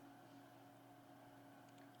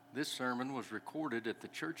This sermon was recorded at the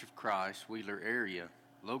Church of Christ, Wheeler area,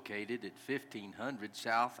 located at 1500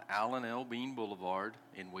 South Allen L. Bean Boulevard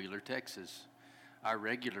in Wheeler, Texas. Our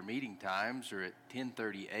regular meeting times are at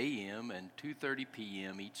 10:30 a.m. and 2:30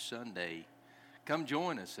 p.m. each Sunday. Come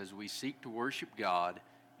join us as we seek to worship God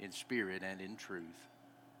in spirit and in truth.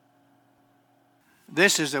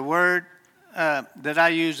 This is a word that I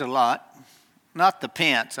use a lot. Not the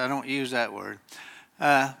pence, I don't use that word.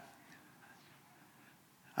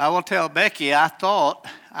 I will tell Becky, I thought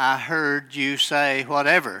I heard you say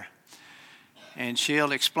whatever. And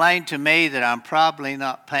she'll explain to me that I'm probably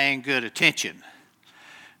not paying good attention.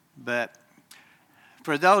 But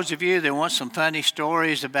for those of you that want some funny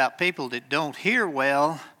stories about people that don't hear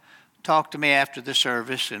well, talk to me after the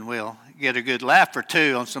service and we'll get a good laugh or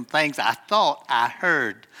two on some things I thought I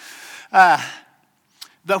heard.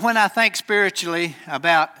 But when I think spiritually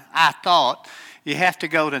about I thought, you have to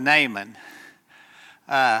go to Naaman.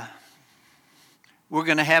 We're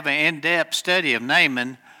going to have an in-depth study of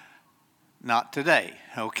Naaman, not today,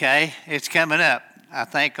 okay? It's coming up, I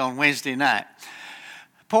think, on Wednesday night.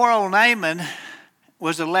 Poor old Naaman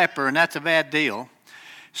was a leper, and that's a bad deal.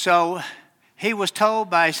 So he was told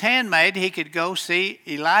by his handmaid he could go see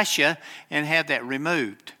Elisha and have that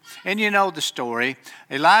removed. And you know the story.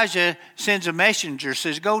 Elijah sends a messenger,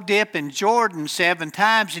 says, go dip in Jordan 7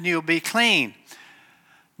 times and you'll be clean.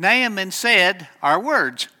 Naaman said, our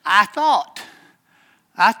words, I thought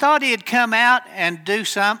he'd come out and do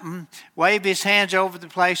something, wave his hands over the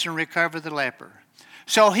place and recover the leper.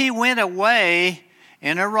 So he went away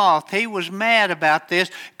in a wrath. He was mad about this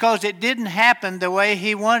because it didn't happen the way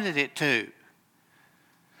he wanted it to.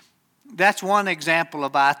 That's one example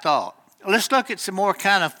of I thought. Let's look at some more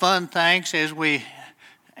kind of fun things as we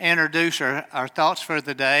introduce our thoughts for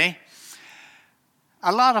the day.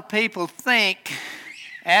 A lot of people think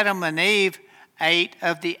Adam and Eve ate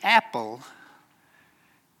of the apple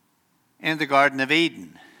in the Garden of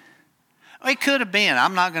Eden. It could have been.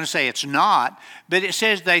 I'm not going to say it's not, but it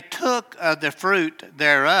says they took of the fruit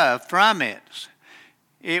thereof from it.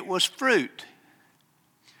 It was fruit.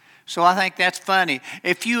 So I think that's funny.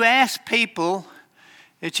 If you ask people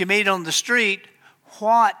that you meet on the street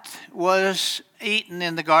what was eaten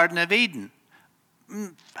in the Garden of Eden,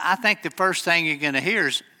 I think the first thing you're going to hear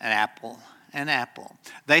is an apple. An apple.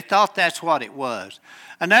 They thought that's what it was.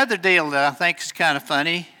 Another deal that I think is kind of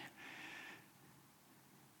funny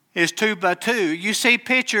is 2 by 2. You see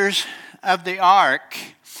pictures of the ark,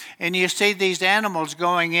 and you see these animals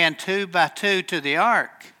going in 2 by 2 to the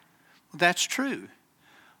ark. Well, that's true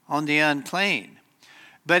on the unclean.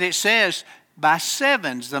 But it says by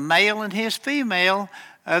 7s, the male and his female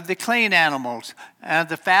of the clean animals.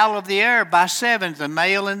 The fowl of the air by 7s, the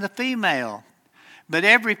male and the female. But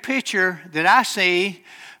every picture that I see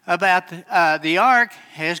about the ark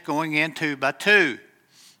has going in 2 by 2.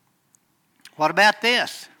 What about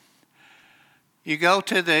this? You go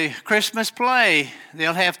to the Christmas play,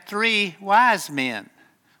 they'll have 3 wise men.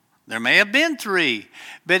 There may have been 3,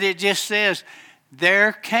 but it just says,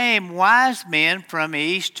 there came wise men from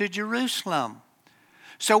east to Jerusalem.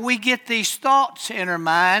 So we get these thoughts in our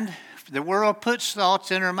mind. The world puts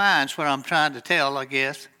thoughts in our minds, what I'm trying to tell, I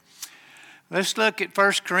guess. Let's look at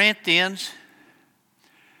 1 Corinthians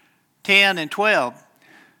 10 and 12.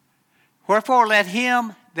 Wherefore let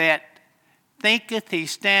him that thinketh he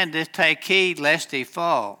standeth take heed lest he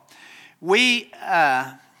fall. We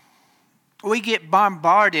get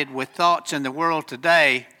bombarded with thoughts in the world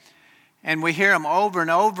today, and we hear them over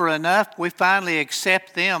and over enough, we finally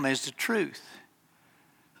accept them as the truth.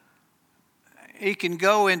 You can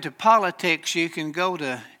go into politics, you can go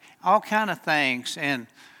to all kind of things, and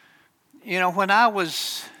you know, when I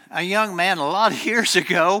was a young man a lot of years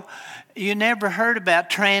ago, you never heard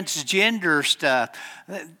about transgender stuff.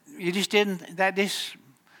 You just didn't, that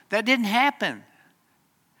didn't happen.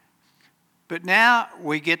 But now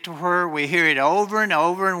we get to where we hear it over and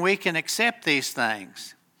over and we can accept these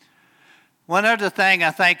things. One other thing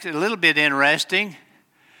I think is a little bit interesting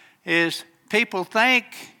is people think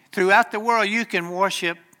throughout the world you can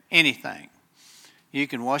worship anything. You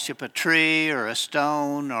can worship a tree or a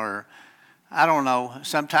stone or I don't know,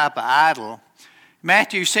 some type of idol.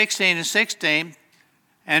 Matthew 16 and 16,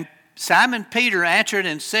 and Simon Peter answered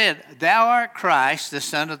and said, Thou art Christ, the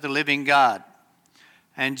Son of the living God.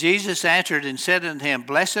 And Jesus answered and said unto him,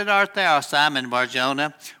 Blessed art thou, Simon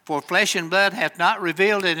Bar-Jonah, for flesh and blood hath not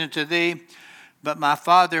revealed it unto thee, but my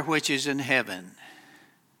Father which is in heaven.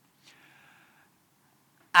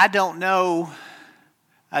 I don't know,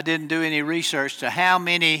 I didn't do any research to how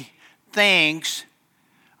many things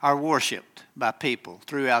are worshipped by people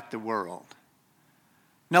throughout the world.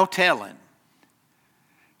 No telling.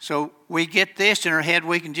 So we get this in our head,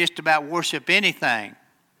 we can just about worship anything.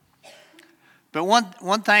 But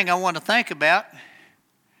one thing I want to think about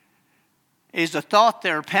is the thought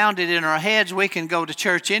that are pounded in our heads, we can go to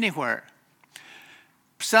church anywhere.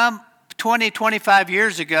 Some 20, 25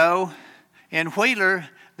 years ago in Wheeler,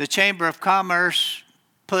 the Chamber of Commerce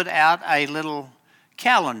put out a little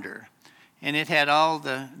calendar. And it had all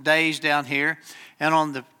the days down here. And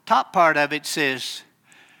on the top part of it says,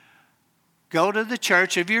 go to the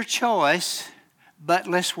church of your choice, but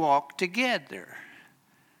let's walk together.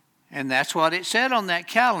 And that's what it said on that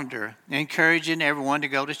calendar, encouraging everyone to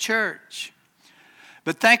go to church.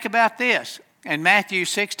 But think about this. In Matthew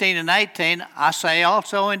 16 and 18, I say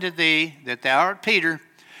also unto thee that thou art Peter,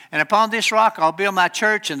 and upon this rock I'll build my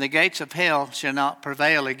church, and the gates of hell shall not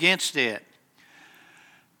prevail against it.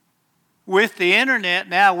 With the internet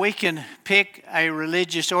now, we can pick a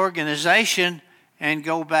religious organization and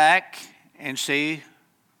go back and see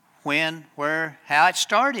when, where, how it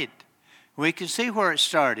started. We can see where it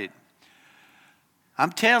started.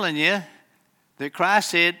 I'm telling you that Christ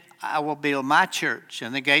said, I will build my church,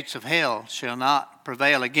 and the gates of hell shall not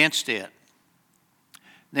prevail against it.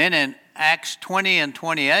 Then in Acts 20 and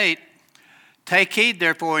 28, take heed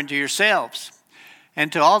therefore unto yourselves,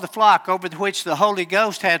 and to all the flock over which the Holy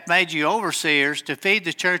Ghost hath made you overseers, to feed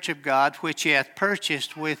the church of God, which he hath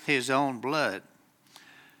purchased with his own blood.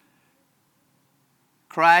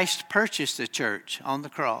 Christ purchased the church on the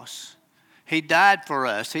cross. He died for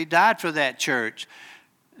us. He died for that church.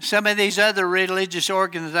 Some of these other religious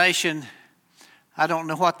organizations, I don't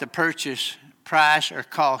know what the purchase price or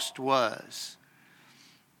cost was.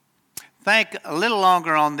 Think a little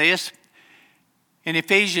longer on this. In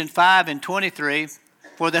Ephesians 5 and 23,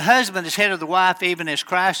 for the husband is head of the wife, even as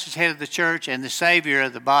Christ is head of the church and the Savior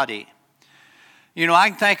of the body. You know, I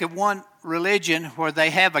can think of one religion where they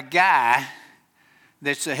have a guy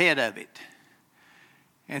that's the head of it.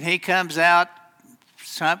 And he comes out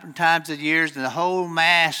sometimes of years, and the whole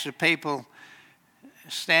mass of people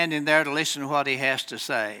standing there to listen to what he has to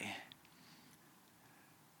say.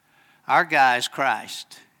 Our guy is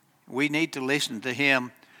Christ. We need to listen to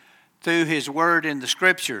him through his word in the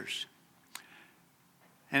scriptures.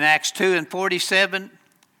 In Acts 2 and 47,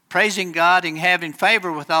 praising God and having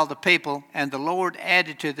favor with all the people, and the Lord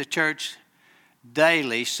added to the church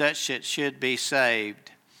daily such that should be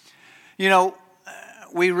saved. You know,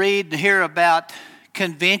 we read and hear about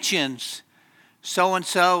conventions.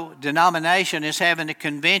 So-and-so denomination is having a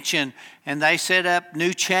convention, and they set up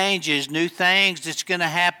new changes, new things that's going to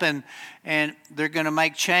happen, and they're going to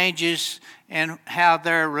make changes in how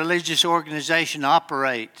their religious organization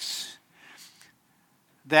operates.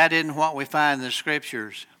 That isn't what we find in the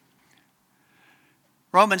scriptures.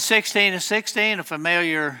 Romans 16 and 16, a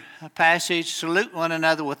familiar passage. Salute one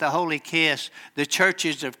another with a holy kiss. The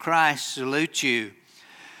churches of Christ salute you.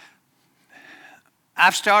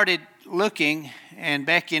 I've started looking, and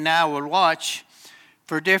Becky and I will watch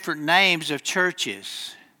for different names of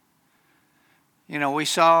churches. You know, we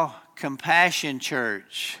saw Compassion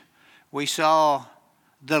Church. We saw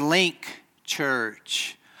the Link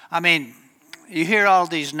Church. I mean, you hear all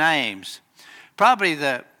these names. Probably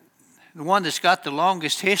the one that's got the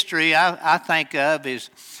longest history I think of is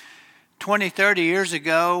 20, 30 years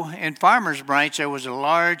ago in Farmers Branch, there was a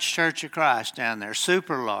large Church of Christ down there,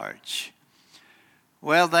 super large.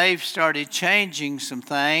 Well, they've started changing some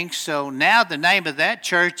things, so now the name of that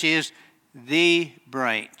church is The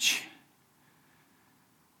Branch.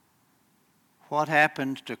 What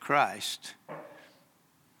happened to Christ?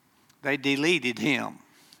 They deleted him.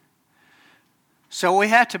 So we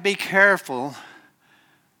have to be careful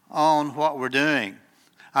on what we're doing.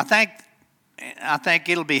 I think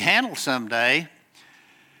it'll be handled someday,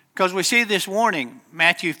 because we see this warning,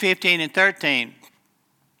 Matthew 15 and 13.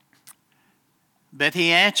 But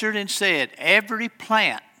he answered and said, every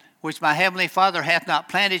plant which my heavenly Father hath not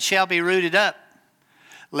planted shall be rooted up.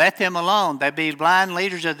 Let them alone. They be blind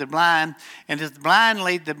leaders of the blind, and if the blind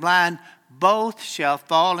lead the blind, both shall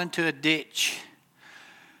fall into a ditch.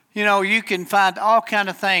 You know, you can find all kind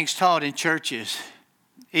of things taught in churches.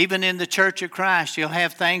 Even in the Church of Christ, you'll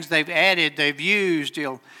have things they've added, they've used.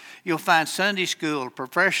 You'll find Sunday school,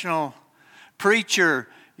 professional preacher.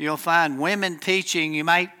 You'll find women teaching. You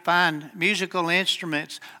might find musical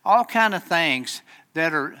instruments, all kind of things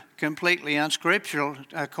that are completely unscriptural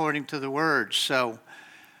according to the Word. So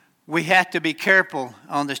we have to be careful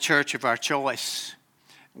on the church of our choice.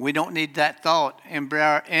 We don't need that thought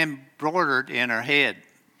embroidered in our head.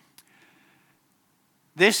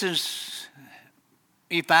 This is,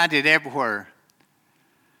 you find it everywhere.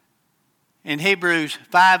 In Hebrews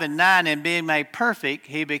 5 and 9, and being made perfect,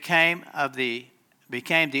 he became of the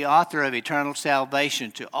became the author of eternal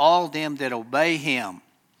salvation to all them that obey him.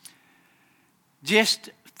 Just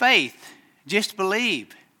faith, just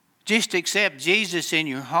believe, just accept Jesus in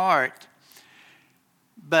your heart.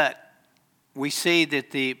 But we see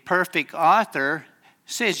that the perfect author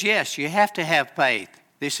says, yes, you have to have faith.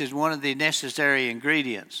 This is one of the necessary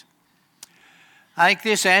ingredients. I think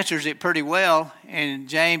this answers it pretty well in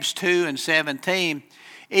James 2:17.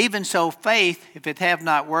 Even so, faith, if it have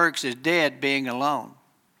not works, is dead, being alone.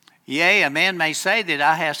 Yea, a man may say that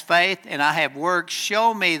I have faith and I have works.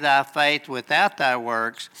 Show me thy faith without thy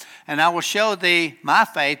works, and I will show thee my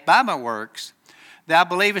faith by my works. Thou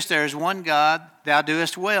believest there is one God, thou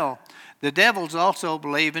doest well. The devils also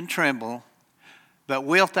believe and tremble. But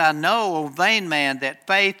wilt thou know, O vain man, that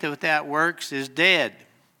faith without works is dead?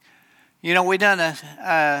 You know, we done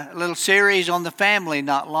a little series on the family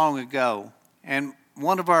not long ago. And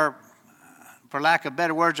one of our, for lack of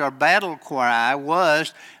better words, our battle cry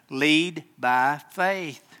was, lead by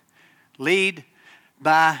faith. Lead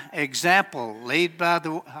by example. Lead by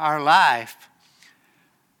our life.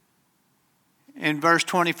 In verse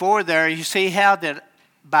 24 there, you see how that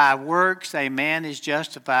by works a man is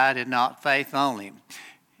justified and not faith only.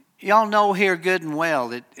 Y'all know here good and well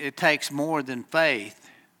that it takes more than faith.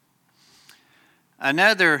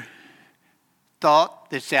 Another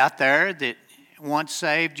thought that's out there that once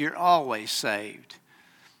saved, you're always saved.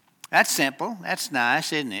 That's simple. That's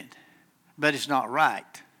nice, isn't it? But it's not right.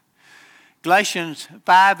 Galatians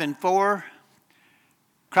 5:4,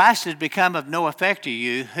 Christ has become of no effect to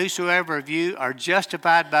you. Whosoever of you are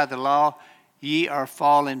justified by the law, ye are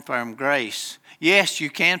fallen from grace. Yes,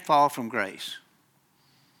 you can fall from grace.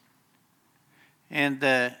 And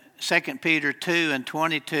 2 Peter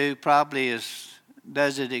 2:22 probably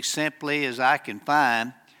does it as simply as I can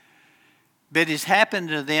find. But it has happened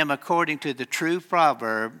to them according to the true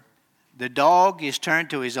proverb, the dog is turned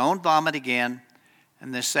to his own vomit again,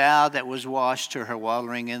 and the sow that was washed to her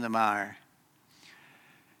wallowing in the mire.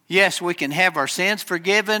 Yes, we can have our sins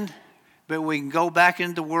forgiven, but we can go back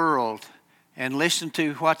into the world and listen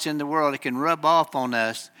to what's in the world. It can rub off on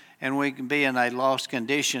us, and we can be in a lost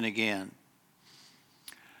condition again.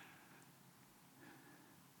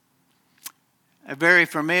 A very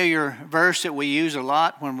familiar verse that we use a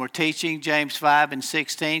lot when we're teaching, James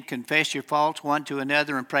 5:16, confess your faults one to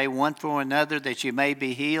another and pray one for another that you may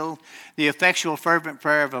be healed. The effectual fervent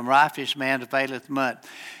prayer of a righteous man availeth much.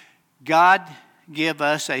 God give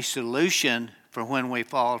us a solution for when we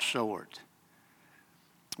fall short.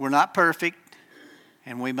 We're not perfect,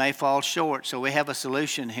 and we may fall short, so we have a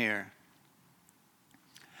solution here.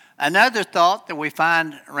 Another thought that we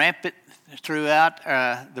find rampant throughout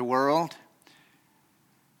the world,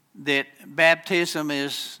 that baptism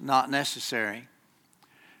is not necessary.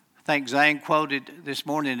 I think Zane quoted this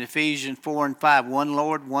morning Ephesians 4:5, one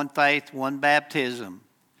Lord, one faith, one baptism.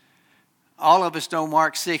 All of us know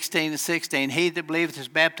Mark 16:16, he that believeth is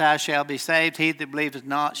baptized shall be saved, he that believeth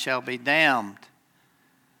not shall be damned.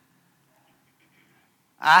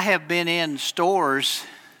 I have been in stores,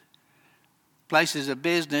 places of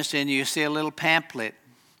business, and you see a little pamphlet,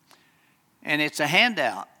 and it's a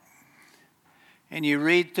handout. And you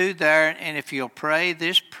read through there, and if you'll pray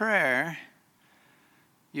this prayer,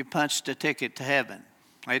 you punched a ticket to heaven.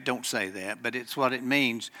 It don't say that, but it's what it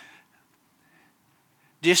means.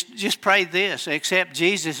 Just pray this. Accept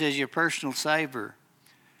Jesus as your personal Savior.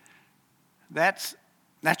 That's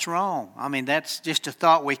wrong. I mean, that's just a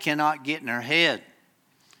thought we cannot get in our head.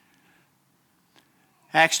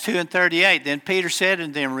 Acts 2:38, then Peter said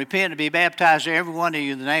unto them, repent and be baptized, every one of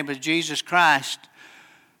you, in the name of Jesus Christ,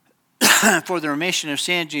 for the remission of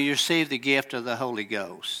sins, you receive the gift of the Holy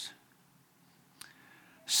Ghost.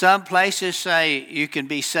 Some places say you can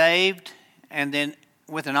be saved, and then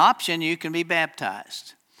with an option, you can be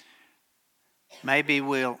baptized. Maybe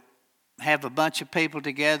we'll have a bunch of people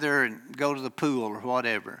together and go to the pool or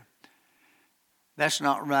whatever. That's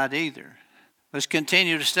not right either. Let's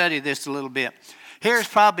continue to study this a little bit. Here's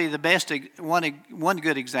probably the best one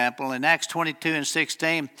good example. In Acts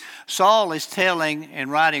 22:16, Saul is telling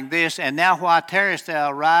and writing this, and now why tarriest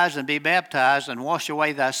thou, rise and be baptized and wash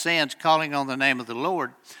away thy sins, calling on the name of the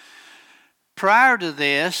Lord. Prior to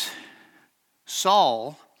this,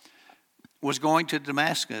 Saul was going to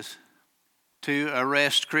Damascus to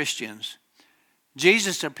arrest Christians.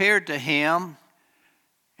 Jesus appeared to him,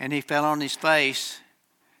 and he fell on his face,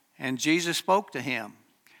 and Jesus spoke to him.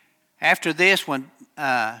 After this, when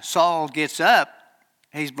Saul gets up,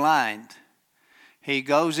 he's blind. He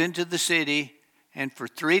goes into the city, and for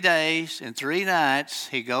 3 days and 3 nights,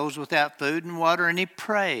 he goes without food and water, and he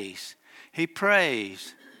prays. He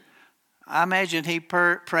prays. I imagine he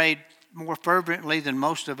prayed more fervently than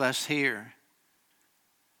most of us here.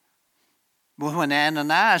 But when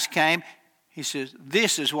Ananias came, he says,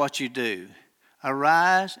 this is what you do.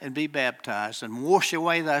 Arise and be baptized and wash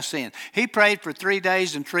away thy sin. He prayed for 3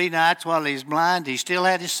 days and 3 nights while he was blind. He still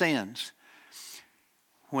had his sins.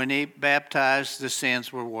 When he baptized, the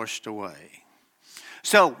sins were washed away.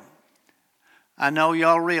 So, I know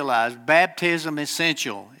y'all realize baptism is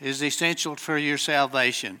essential for your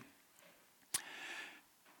salvation.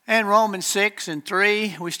 And Romans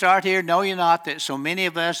 6:3, we start here, know ye not that so many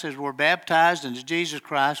of us as were baptized into Jesus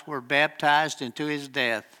Christ were baptized into his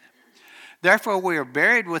death. Therefore we are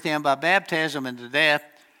buried with him by baptism into death,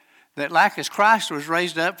 that like as Christ was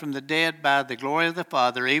raised up from the dead by the glory of the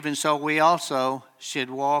Father, even so we also should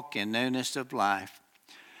walk in newness of life.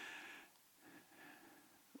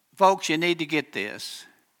 Folks, you need to get this.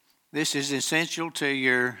 This is essential to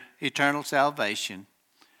your eternal salvation.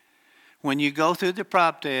 When you go through the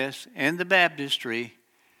process in the baptistry,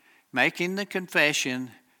 making the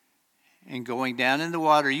confession and going down in the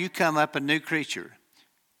water, you come up a new creature.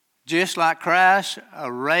 Just like Christ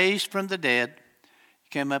raised from the dead, you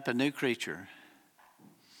came up a new creature.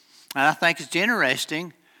 And I think it's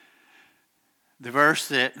interesting, the verse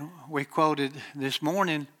that we quoted this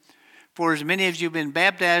morning, for as many of you have been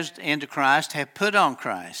baptized into Christ have put on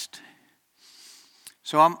Christ.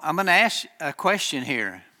 So I'm going to ask a question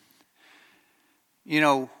here. You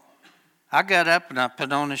know, I got up and I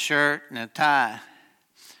put on a shirt and a tie.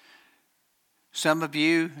 Some of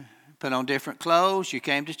you put on different clothes. You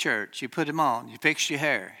came to church. You put them on. You fixed your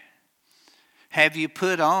hair. Have you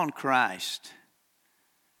put on Christ?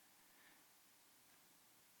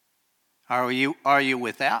 Are you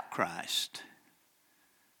without Christ?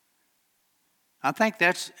 I think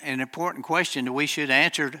that's an important question that we should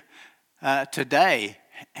answer today.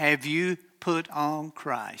 Have you put on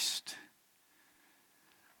Christ?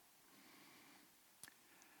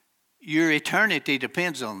 Your eternity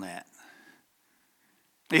depends on that.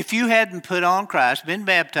 If you hadn't put on Christ, been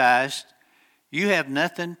baptized, you have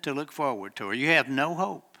nothing to look forward to, or you have no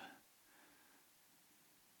hope.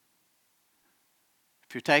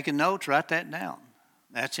 If you're taking notes, write that down.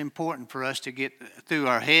 That's important for us to get through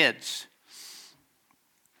our heads.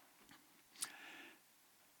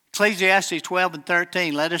 Ecclesiastes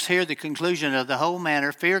 12:13, let us hear the conclusion of the whole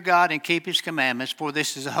matter. Fear God and keep his commandments, for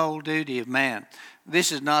this is the whole duty of man.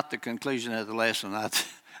 This is not the conclusion of the lesson.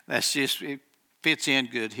 That's just, it fits in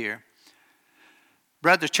good here.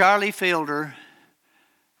 Brother Charlie Fielder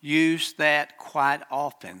used that quite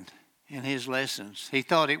often in his lessons. He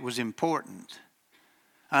thought it was important.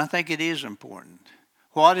 I think it is important.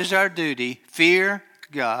 What is our duty? Fear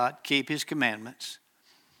God, keep his commandments.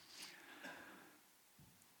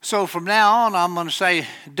 So from now on, I'm going to say,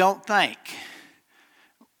 don't think.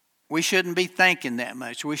 We shouldn't be thinking that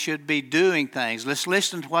much. We should be doing things. Let's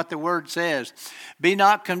listen to what the Word says. Be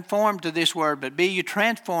not conformed to this word, but be you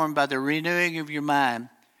transformed by the renewing of your mind,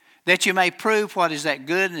 that you may prove what is that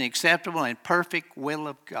good and acceptable and perfect will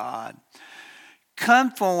of God.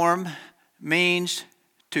 Conform means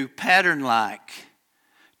to pattern like,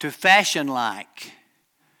 to fashion like.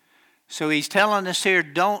 So he's telling us here,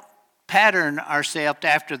 don't pattern ourselves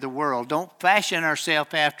after the world. Don't fashion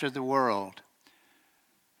ourselves after the world.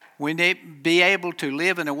 We need to be able to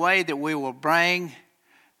live in a way that we will bring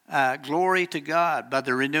glory to God by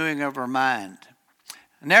the renewing of our mind.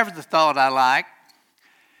 Never the thought I like.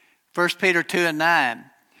 1 Peter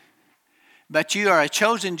 2:9. But you are a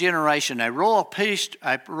chosen generation, a royal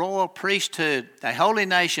priesthood, a holy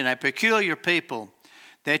nation, a peculiar people,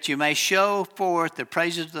 that you may show forth the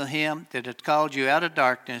praises of him that hath called you out of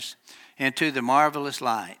darkness into the marvelous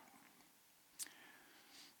light.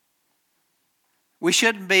 We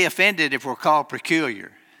shouldn't be offended if we're called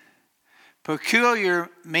peculiar.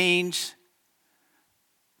 Peculiar means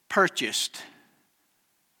purchased.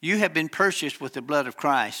 You have been purchased with the blood of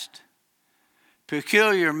Christ.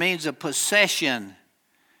 Peculiar means a possession.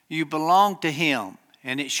 You belong to him,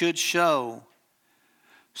 and it should show.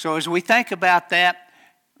 So as we think about that,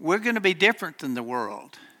 we're going to be different than the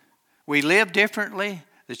world. We live differently.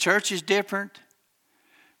 The church is different.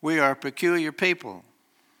 We are a peculiar people.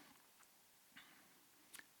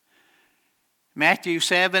 Matthew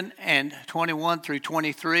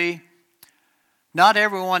 7:21-23. Not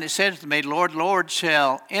everyone that saith to me, Lord, Lord,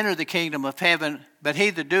 shall enter the kingdom of heaven, but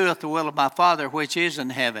he that doeth the will of my Father which is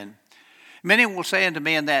in heaven. Many will say unto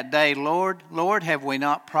me in that day, Lord, Lord, have we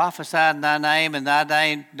not prophesied in thy name, and thy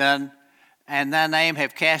name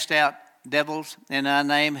have cast out devils, and thy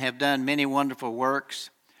name have done many wonderful works?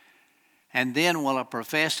 And then will I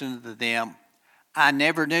profess unto them, I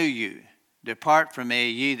never knew you. Depart from me,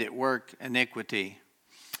 ye that work iniquity.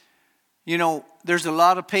 You know, there's a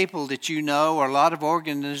lot of people that you know, or a lot of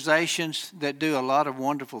organizations that do a lot of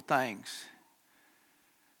wonderful things.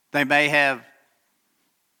 They may have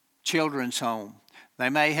children's home. They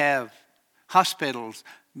may have hospitals.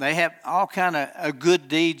 They have all kind of good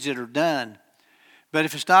deeds that are done. But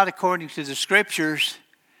if it's not according to the Scriptures,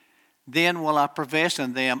 then will I profess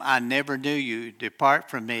unto them, I never knew you. Depart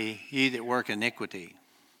from me, ye that work iniquity.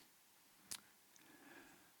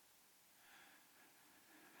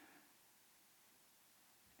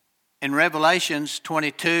 In Revelations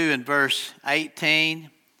 22 and verse 18,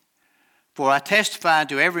 for I testify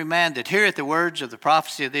unto every man that heareth the words of the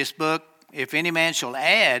prophecy of this book, if any man shall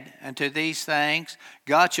add unto these things,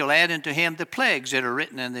 God shall add unto him the plagues that are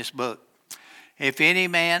written in this book. If any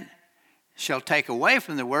man shall take away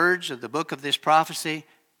from the words of the book of this prophecy,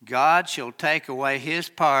 God shall take away his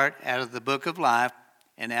part out of the book of life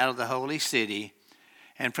and out of the holy city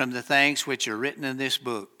and from the things which are written in this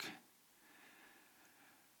book.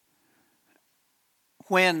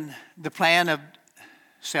 When the plan of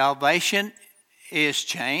salvation is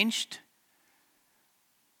changed,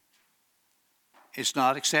 it's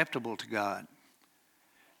not acceptable to God.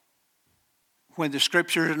 When the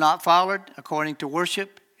Scriptures are not followed according to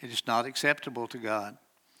worship, it is not acceptable to God.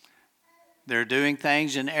 They're doing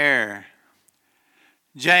things in error.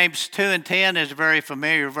 James 2 and 10 is a very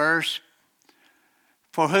familiar verse.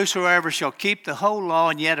 For whosoever shall keep the whole law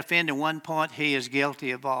and yet offend in one point, he is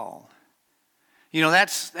guilty of all. You know, that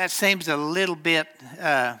seems a little bit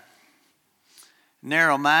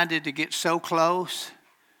narrow-minded to get so close.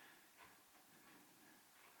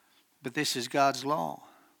 But this is God's law.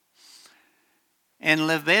 In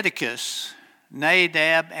Leviticus,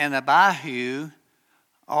 Nadab and Abihu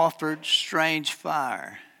offered strange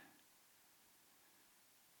fire.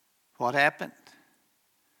 What happened?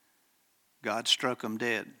 God struck them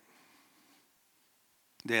dead.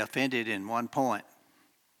 They offended in one point.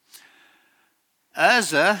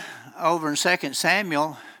 Uzzah, over in 2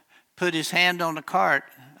 Samuel, put his hand on the cart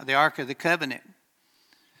of the Ark of the Covenant.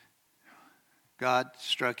 God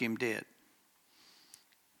struck him dead.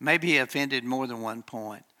 Maybe he offended more than one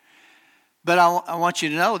point. But I want you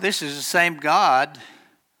to know this is the same God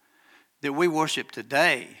that we worship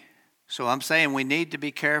today. So I'm saying we need to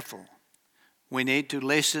be careful. We need to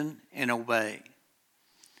listen and obey.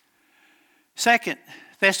 2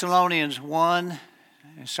 Thessalonians 1,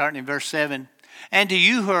 starting in verse 7. And to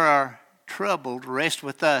you who are troubled, rest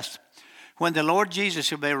with us, when the Lord Jesus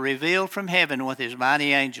shall be revealed from heaven with his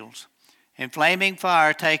mighty angels, in flaming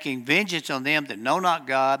fire, taking vengeance on them that know not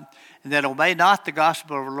God, and that obey not the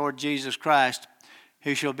gospel of our Lord Jesus Christ,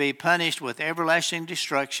 who shall be punished with everlasting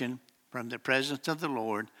destruction from the presence of the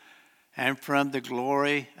Lord and from the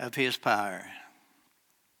glory of his power.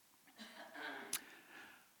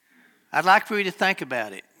 I'd like for you to think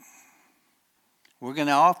about it. We're going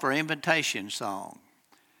to offer an invitation song.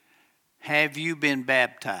 Have you been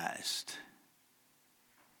baptized?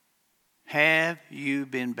 Have you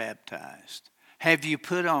been baptized? Have you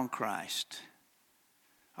put on Christ?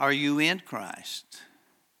 Are you in Christ?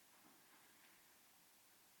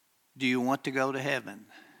 Do you want to go to heaven?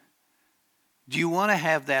 Do you want to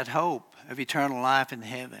have that hope of eternal life in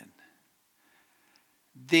heaven?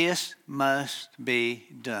 This must be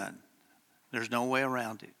done. There's no way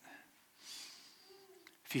around it.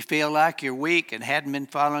 If you feel like you're weak and hadn't been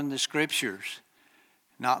following the Scriptures,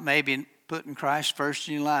 not maybe putting Christ first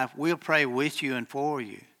in your life, we'll pray with you and for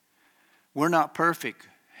you. We're not perfect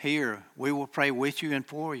here. We will pray with you and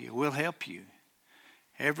for you. We'll help you.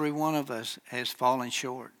 Every one of us has fallen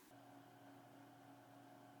short.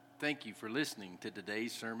 Thank you for listening to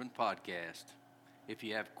today's sermon podcast. If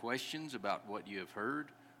you have questions about what you have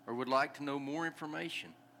heard or would like to know more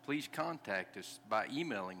information, please contact us by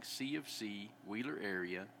emailing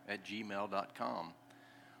cofcwheelerarea@gmail.com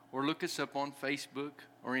or look us up on Facebook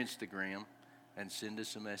or Instagram and send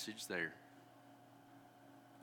us a message there.